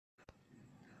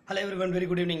Hello everyone, very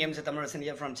good evening. MC Thamizharasan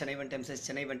here from Chennai Male MC,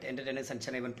 Chennai Male Entertainers and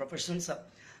Chennai Male Professionals.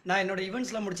 நான் என்னோட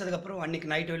ஈவெண்ட்ஸ்லாம் முடிச்சதுக்கப்புறம் அன்றைக்கி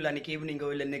நைட்டோ இல்லை அன்றைக்கி ஈவினிங்கோ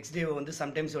இல்லை நெக்ஸ்ட் டேவோ வந்து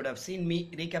sometimes would have seen me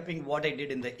recapping what I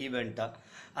did இந்த ஈவெண்ட்டா.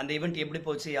 அந்த ஈவெண்ட் எப்படி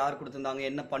போச்சு, யார் கொடுத்துருந்தாங்க,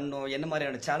 என்ன பண்ணோம், என்ன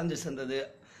மாதிரியான சேலஞ்சஸ் இருந்தது,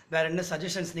 வேறு என்ன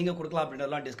சஜஷன்ஸ் நீங்கள் கொடுக்கலாம்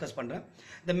அப்படின்றதெல்லாம் டிஸ்கஸ் பண்ணுறேன்.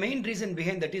 The main reason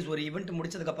behind that is ஒரு ஈவெண்ட்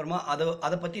முடிச்சதுக்கப்புறமா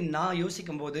அதை பற்றி நான்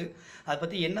யோசிக்கும் போது அதை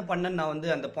பற்றி என்ன பண்ணேன்னு நான் வந்து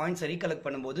அந்த பாயிண்ட்ஸை ரீகலெக்ட்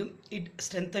பண்ணும்போது it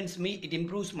strengthens me, it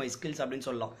improves my skills அப்படின்னு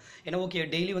சொல்லலாம். ஏன்னா ஓகே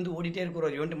டெய்லி வந்து ஓடிட்டே இருக்கிற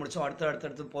ஒரு ஈவெண்ட் முடிச்சோம்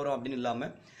அடுத்தடுத்து போகிறோம் அப்படின்னு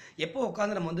இல்லாமல் எப்போ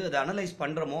உட்காந்து நம்ம வந்து அதை அனலைஸ்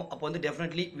பண்ணுறோமோ அப்போ வந்து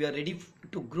definitely we are ready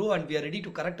to grow and we are ready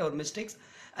to correct our mistakes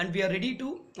and we are ready to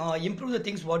improve the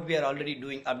things what we are already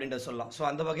doing அப்படின்றத சொல்லலாம். ஸோ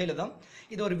அந்த வகையில் தான்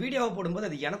இது ஒரு வீடியோவை போடும்போது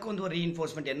அது எனக்கு வந்து ஒரு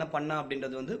ரீஇன்ஃபோர்ஸ்மெண்ட் என்ன பண்ண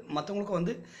அப்படின்றது வந்து மற்றவங்களுக்கும்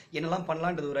வந்து என்னெல்லாம்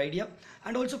பண்ணலான்றது ஒரு idea.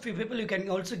 And also few people you can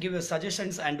also give your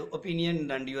suggestions and opinion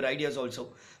and your ideas also.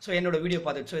 So என்னோட வீடியோ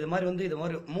பார்த்துட்டு ஸோ இது மாதிரி வந்து இது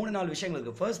மாதிரி 3-4 விஷயங்கள்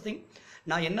இருக்குது. ஃபர்ஸ்ட் திங்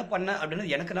நான் என்ன பண்ணேன்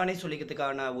அப்படின்றது எனக்கு நானே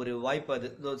சொல்லிக்கிறதுக்கான ஒரு வாய்ப்பு அது.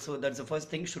 So that's the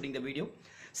first thing shooting the video.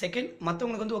 Second,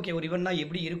 மற்றவங்களுக்கு வந்து ஓகே ஒரு ஈவெண்ட்னா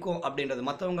எப்படி இருக்கும் அப்படின்றது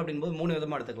மற்றவங்க அப்படின்போது 3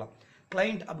 விதமாக எடுத்துக்கலாம்.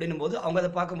 கிளைண்ட் அப்படின்னும் போது அவங்க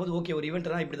அதை பார்க்கும்போது ஓகே ஒரு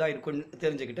ஈவெண்ட்னா இப்படி தான் இருக்கும்னு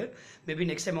தெரிஞ்சுக்கிட்டு மேபி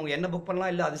நெக்ஸ்ட் டைம் அவங்க என்ன புக்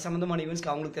பண்ணலாம், இல்லை அது சம்மந்தமான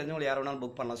ஈவெண்ட்ஸ்க்கு அவங்களுக்கு தெரிஞ்சவங்க யார் வேணாலும்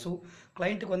புக் பண்ணலாம். ஸோ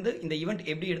கிளைண்ட்டுக்கு வந்து இந்த ஈவெண்ட்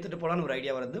எப்படி எடுத்துகிட்டு போகலான்னு ஒரு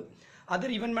ஐடியா வருது.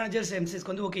 அதர் ஈவெண்ட் மேனேஜர்ஸ்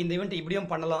எம்சிஸ்க்கு வந்து ஓகே இந்த ஈவெண்ட் இப்படியும்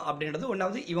பண்ணலாம் அப்படின்றது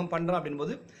ஒன்றாவது இவன் பண்ணுறான்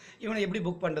அப்படின்போது இவனை எப்படி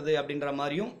புக் பண்ணுறது அப்படின்ற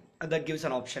மாதிரியும் that gives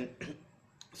an option.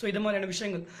 So இது மாதிரியான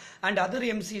விஷயங்கள் and other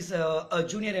MCs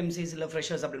junior MCs இல்லை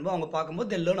ஃப்ரெஷர்ஸ் அப்படின்போது அவங்க பார்க்கும்போது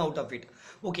they learn out of it.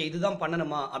 Okay இதுதான்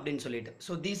பண்ணணுமா அப்படின்னு சொல்லிட்டு.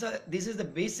 So this is the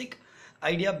basic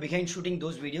idea behind shooting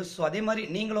those videos. So அதே மாதிரி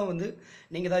நீங்களும் வந்து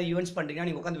நீங்கள் ஏதாவது ஈவெண்ட்ஸ் பண்ணுறீங்கன்னா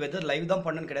நீங்கள் உட்காந்து வெதர் லைவ் தான்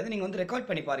பண்ணணும்னு கிடையாது, நீங்கள் வந்து ரெக்கார்ட்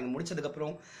பண்ணி பாருங்கள்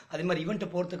முடிச்சதுக்கப்புறம். அதே மாதிரி ஈவெண்ட்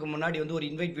போகிறதுக்கு முன்னாடி வந்து ஒரு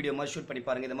இன்வைட் வீடியோ மாதிரி ஷூட் பண்ணி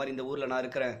பாருங்கள். இந்த மாதிரி இந்த ஊரில் நான்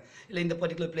இருக்கிறேன், இல்லை இந்த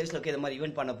பர்டிகுலர் பிளேஸில் இருக்க இது மாதிரி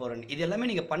ஈவெண்ட் பண்ண போகிறேன். இது எல்லாமே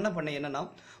நீங்கள் பண்ண என்னன்னா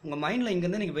உங்கள் மைண்டில்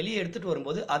இங்கேருந்து நீங்கள் வெளியே எடுத்துகிட்டு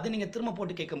வரும்போது அது நீங்கள் திரும்ப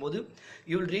போட்டு கேட்கும்போது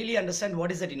you will really understand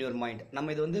what is that in your mind.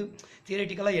 நம்ம இது வந்து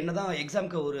தியரிட்டிக்கலாக என்ன தான்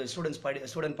எக்ஸாமுக்கு ஒரு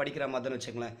ஸ்டூடெண்ட் படிக்கிற மாதிரி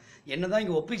வச்சுங்களேன், என்ன தான்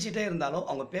இங்கே ஒப்பிச்சிட்டே இருந்தாலும்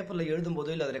அவங்க பேப்பரில்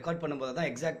எழுதும்போது இல்லை அதை ரெக்கார்ட் பண்ணும்போது தான்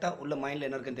எக்ஸாக்டாக உள்ள மைண்டில்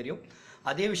என்ன இருக்குன்னு தெரியும்.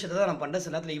 அதே விஷயத்தை தான் நான் பண்ணுறேன்.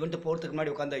 சில நேரத்தில் ஈவெண்ட் போகிறதுக்கு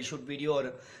முன்னாடி உட்காந்து ஐ ஷூட் வீடியோ ஒரு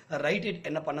ரைட் இட்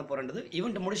என்ன பண்ண போகிறேன்றது.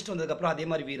 ஈவெண்ட் முடிச்சுட்டு வந்ததுக்கப்புறம் அதே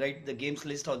மாதிரி we write the games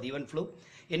list of the event flow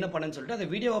என்ன பண்ணேன்னு சொல்லிட்டு அதை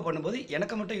வீடியோவாக பண்ணும்போது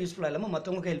எனக்கு மட்டும் யூஸ்ஃபுல்லாக இல்லாமல்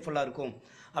மற்றவங்களுக்கு ஹெல்ப்ஃபுல்லாக இருக்கும்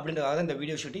அப்படின்றதாக இந்த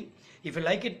video shooting. If you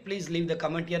like it please leave the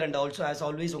comment here and also as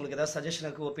always உங்களுக்கு ஏதாவது சஜஷன்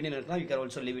இருக்குது, ஒப்பீனியன் இருக்குன்னா you can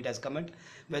also leave it as comment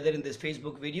weather in this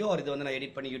Facebook video R இது வந்து நான்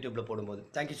எடிட் பண்ணி யூடியூப்ல போடும்போது.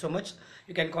 Thank you so much.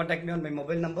 You can contact me on my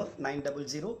mobile number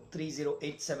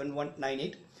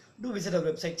 9003087198. Do visit our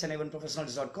website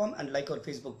chennaivanprofessionals.com and like our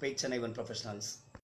Facebook page Chennai Professionals.